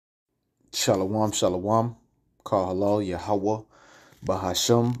Shalom, shalom. Call halal, Yahweh,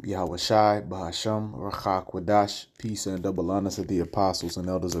 Bahasham, Yahweh Shai, Bahasham, Rachak Wadash. Peace and double honor to the apostles and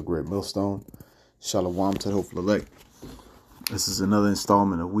elders of Great Millstone. Shalom to the hopeful elect. This is another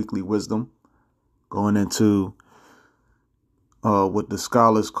installment of Weekly Wisdom, going into what the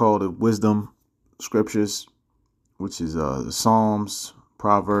scholars call the wisdom scriptures, which is the Psalms,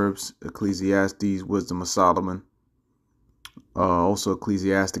 Proverbs, Ecclesiastes, Wisdom of Solomon, also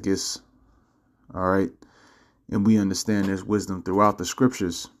Ecclesiasticus. All right. And we understand there's wisdom throughout the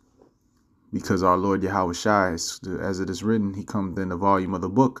scriptures because our Lord Yahweh Shai, as it is written, he comes in the volume of the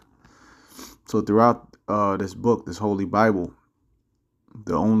book. So throughout this book, this Holy Bible,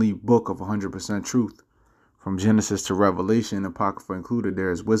 the only book of 100% truth, from Genesis to Revelation, Apocrypha included,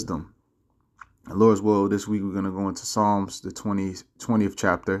 there is wisdom. And Lord's will, this week we're going to go into Psalms, the 20th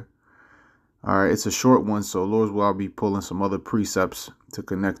chapter. All right, it's a short one, so Lord's will, I'll be pulling some other precepts to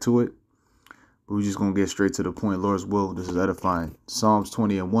connect to it. We're just going to get straight to the point. Lord's will, this is edifying. Psalms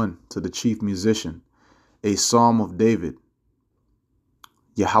 20:1, to the chief musician, a psalm of David.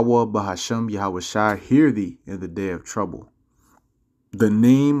 Yahweh Bahasham Yahweh Shai, hear thee in the day of trouble. The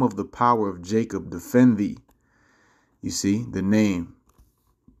name of the power of Jacob defend thee. You see, the name.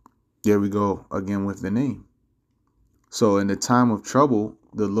 There we go again with the name. So in the time of trouble,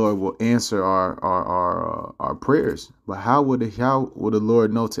 the Lord will answer our prayers. But how would the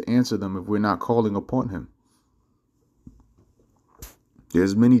Lord know to answer them if we're not calling upon him?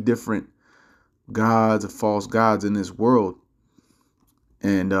 There's many different gods or false gods in this world.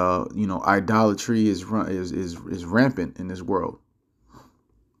 And, idolatry is rampant in this world.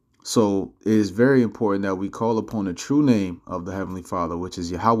 So it is very important that we call upon the true name of the Heavenly Father, which is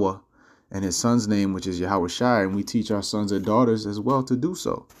Yahweh, and his son's name, which is Yahweh Shai. And we teach our sons and daughters as well to do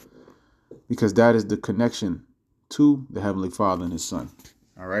so, because that is the connection to the Heavenly Father and his son.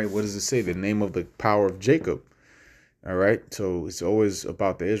 All right. What does it say? The name of the power of Jacob. All right. So it's always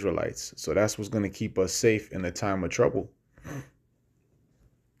about the Israelites. So that's what's going to keep us safe in the time of trouble.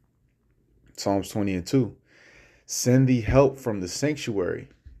 Psalms 20:2. Send thee help from the sanctuary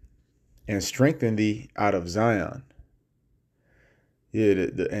and strengthen thee out of Zion. Yeah,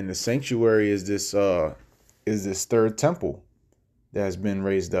 and the sanctuary is this third temple that has been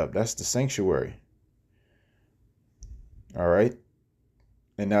raised up. That's the sanctuary. All right.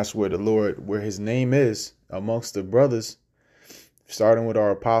 And that's where the Lord, where his name is amongst the brothers, starting with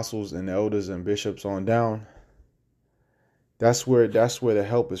our apostles and elders and bishops on down. That's where the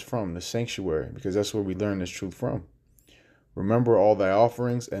help is from, the sanctuary, because that's where we learn this truth from. Remember all thy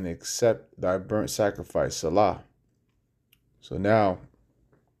offerings and accept thy burnt sacrifice, Salah. So now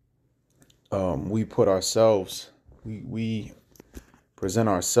we put ourselves, we present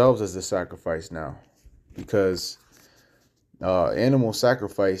ourselves as the sacrifice now, because animal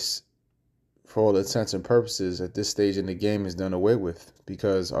sacrifice, for all intents and purposes, at this stage in the game is done away with,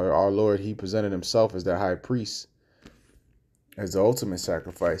 because our Lord, he presented himself as the high priest, as the ultimate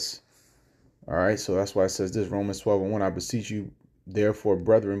sacrifice. All right, so that's why it says this, Romans 12:1, I beseech you, therefore,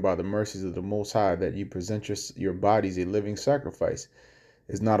 brethren, by the mercies of the Most High, that you present your bodies a living sacrifice.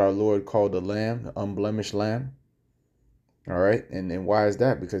 Is not our Lord called the Lamb, the unblemished Lamb? All right, and why is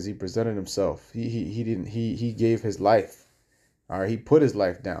that? Because he presented himself. He gave his life. All right, he put his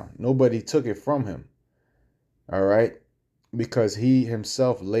life down. Nobody took it from him. All right, because he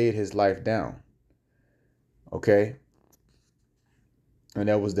himself laid his life down. Okay, and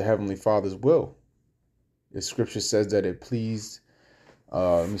that was the Heavenly Father's will. The scripture says that it pleased.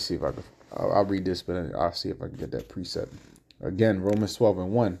 Let me see if I can. I'll read this, but I'll see if I can get that precept. Again, Romans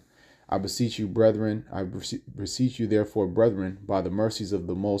 12:1. I beseech you, brethren, I beseech you, therefore, brethren, by the mercies of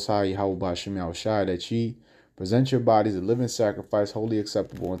the Most High, Yahweh Ba'Shem Yahweh Shai, that ye present your bodies a living sacrifice, wholly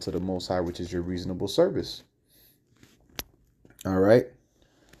acceptable unto the Most High, which is your reasonable service. All right.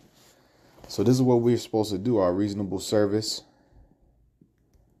 So this is what we're supposed to do, our reasonable service,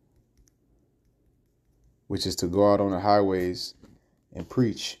 which is to go out on the highways and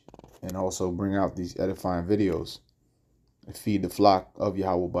preach, and also bring out these edifying videos and feed the flock of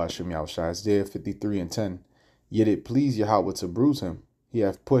Yahweh Ba'Shem Yahweh Shai. Isaiah 53:10. Yet it pleased Yahweh to bruise him. He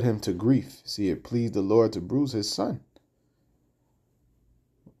hath put him to grief. See, it pleased the Lord to bruise his son.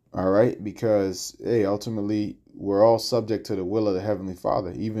 All right, because, hey, ultimately, we're all subject to the will of the Heavenly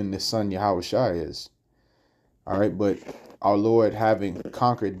Father. Even the Son Yahweh Shai is. All right, but our Lord, having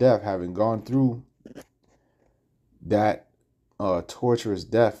conquered death, having gone through that torturous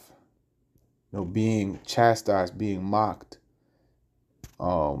death, being chastised, being mocked,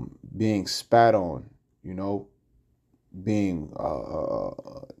 being spat on, being,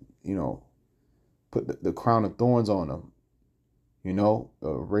 put the crown of thorns on him,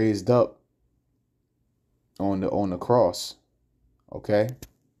 raised up on the cross. Okay,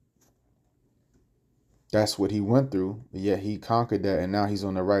 that's what he went through, but yet he conquered that, and now he's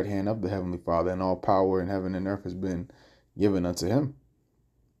on the right hand of the Heavenly Father, and all power in heaven and earth has been given unto him.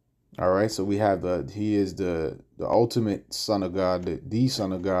 All right, so we have he is the ultimate Son of God, the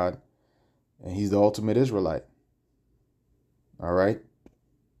Son of God, and he's the ultimate Israelite. All right,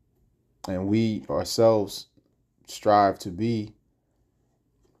 and we ourselves strive to be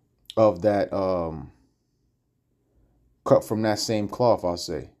of that cut from that same cloth, I'll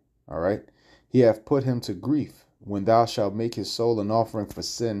say. All right, he hath put him to grief. When thou shalt make his soul an offering for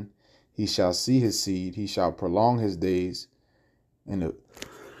sin, he shall see his seed, he shall prolong his days, and the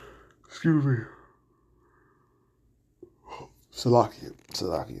excuse me,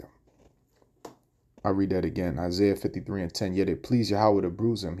 Salakia. I read that again. Isaiah 53:10. Yet it pleased Yahweh to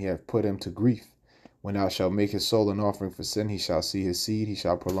bruise him. He hath put him to grief. When thou shalt make his soul an offering for sin, he shall see his seed. He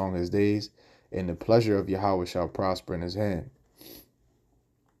shall prolong his days. And the pleasure of Yahweh shall prosper in his hand.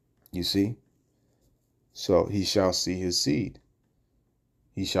 You see? So he shall see his seed.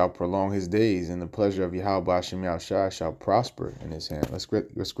 He shall prolong his days. And the pleasure of Yahweh Ba'ashem Yahushua shall prosper in his hand. Let's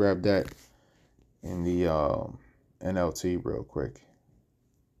grab that in the NLT real quick.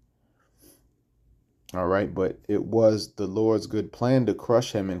 All right, but it was the Lord's good plan to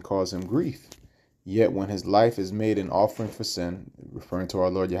crush him and cause him grief. Yet when his life is made an offering for sin, referring to our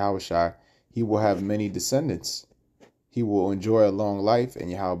Lord Yahushua, he will have many descendants. He will enjoy a long life, and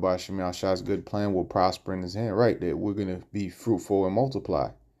Yahweh Ba'ashem Yahushua's good plan will prosper in his hand. Right, that we're going to be fruitful and multiply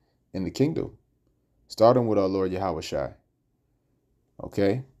in the kingdom, starting with our Lord Yahushua.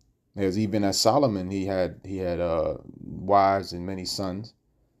 Okay, there's even as Solomon, he had wives and many sons,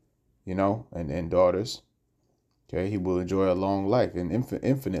 you know, and daughters. Okay, he will enjoy a long life, an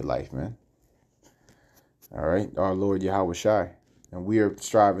infinite life, man. All right, our Lord Yahushua, and we are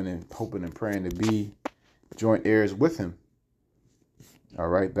striving and hoping and praying to be joint heirs with him. All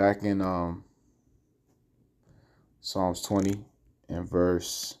right, back in Psalms 20 and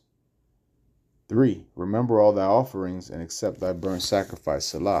verse 3. Remember all thy offerings and accept thy burnt sacrifice,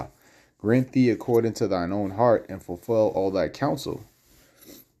 Salah. Grant thee according to thine own heart and fulfill all thy counsel.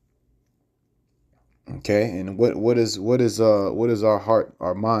 Okay, and what is our heart,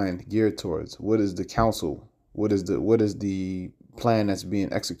 our mind geared towards? What is the counsel? What is the plan that's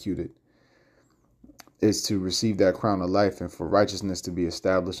being executed? Is to receive that crown of life and for righteousness to be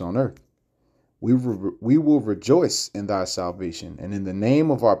established on earth. We will rejoice in thy salvation, and in the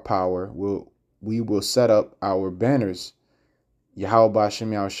name of our power we will set up our banners. Yahweh Ba'ashem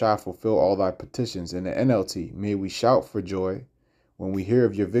Yahushua, fulfill all thy petitions. In the NLT, may we shout for joy when we hear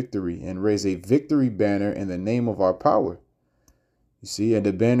of your victory and raise a victory banner in the name of our power. You see, and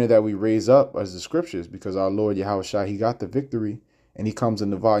the banner that we raise up as the scriptures, because our Lord Yahushua, he got the victory, and he comes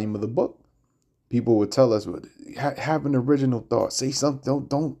in the volume of the book. People would tell us, have an original thought, say something,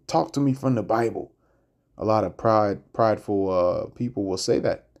 don't talk to me from the Bible. A lot of prideful people will say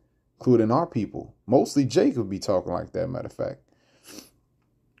that, including our people. Mostly Jake would be talking like that, matter of fact.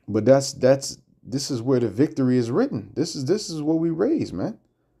 But this is where the victory is written. This is what we raise, man.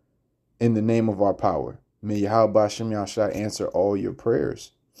 In the name of our power. May Yahweh Ba'ashem Yahushua answer all your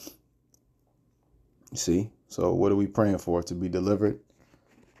prayers. You see? So what are we praying for? To be delivered?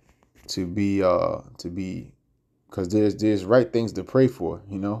 To be, because there's right things to pray for,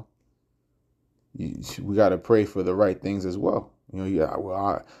 you know? We got to pray for the right things as well. You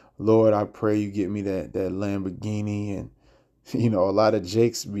know, Lord, I pray you get me that Lamborghini, and you know, a lot of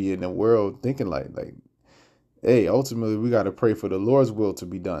Jakes be in the world thinking like, hey, ultimately we got to pray for the Lord's will to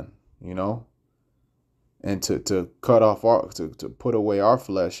be done, you know, and to cut off to put away our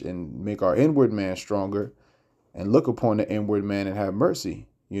flesh and make our inward man stronger, and look upon the inward man and have mercy,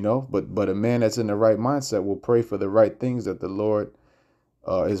 you know. But a man that's in the right mindset will pray for the right things that the Lord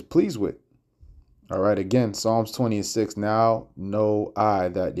is pleased with. All right, again, Psalms 20:6. Now know I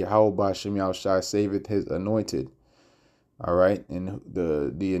that Yahweh Ba'ashem Yahushua saveth his anointed. All right, and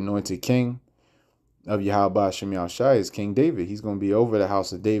the anointed king of Yahweh Ba'ashem Yahushua is King David. He's going to be over the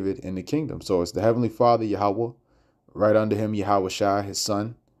house of David in the kingdom. So it's the Heavenly Father, Yahweh, right under him, Yahushua, his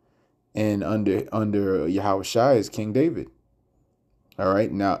son, and under Yahushua is King David. All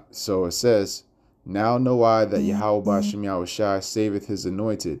right, now, so it says, now know I that Yahweh Ba'ashem Yahushua saveth his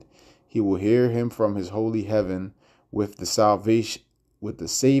anointed. He will hear him from his holy heaven with the salvation, with the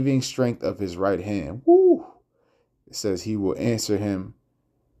saving strength of his right hand. Woo! It says he will answer him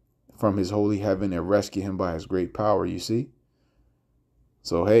from his holy heaven and rescue him by his great power, you see?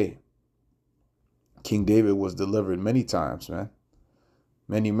 So, hey, King David was delivered many times, man.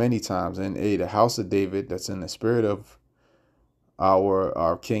 Many times. And hey, the house of David, that's in the spirit of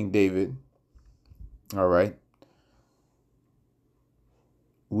our King David, All right.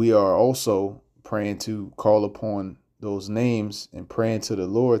 We are also praying to call upon those names and praying to the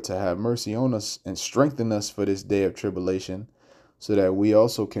Lord to have mercy on us and strengthen us for this day of tribulation, so that we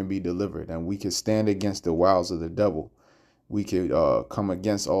also can be delivered and we can stand against the wiles of the devil. We could come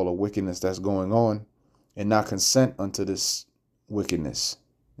against all the wickedness that's going on and not consent unto this wickedness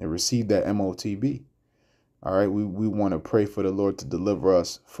and receive that MOTB. All right. We want to pray for the Lord to deliver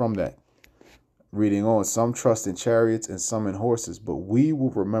us from that. Reading on, some trust in chariots and some in horses, but we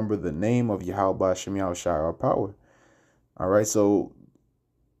will remember the name of Yahweh Shem Yahushai, our power. All right. So,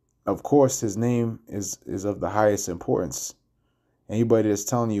 of course, his name is of the highest importance. Anybody that's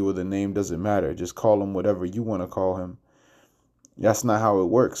telling you, well, the name doesn't matter, just call him whatever you want to call him, that's not how it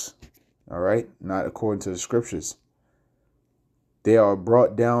works. All right. Not according to the scriptures. They are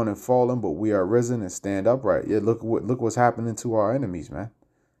brought down and fallen, but we are risen and stand upright. Yeah, look what's happening to our enemies, man.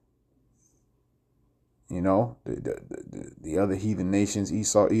 You know, the other heathen nations,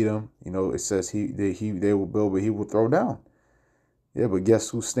 Esau, Edom, you know, it says they will build, but he will throw down. Yeah, but guess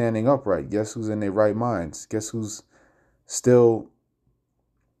who's standing upright? Guess who's in their right minds? Guess who's still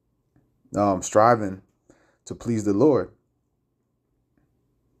striving to please the Lord?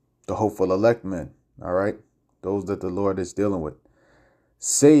 The hopeful elect men, all right? Those that the Lord is dealing with.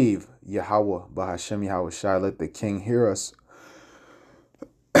 Save Yahweh, Bahashem Yahweh Shai. Let the King hear us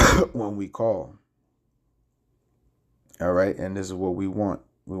when we call. All right, and this is what we want.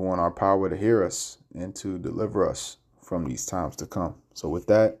 We want our power to hear us and to deliver us from these times to come. So with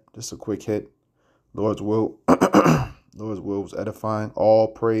that, just a quick hit. Lord's will, Lord's will was edifying. All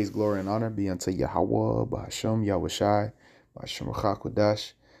praise, glory, and honor be unto Yahweh, Bahashem Yahweh Shai, Bahashem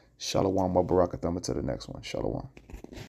Rachakodash. Shalom, Barakathama to the next one. Shalom.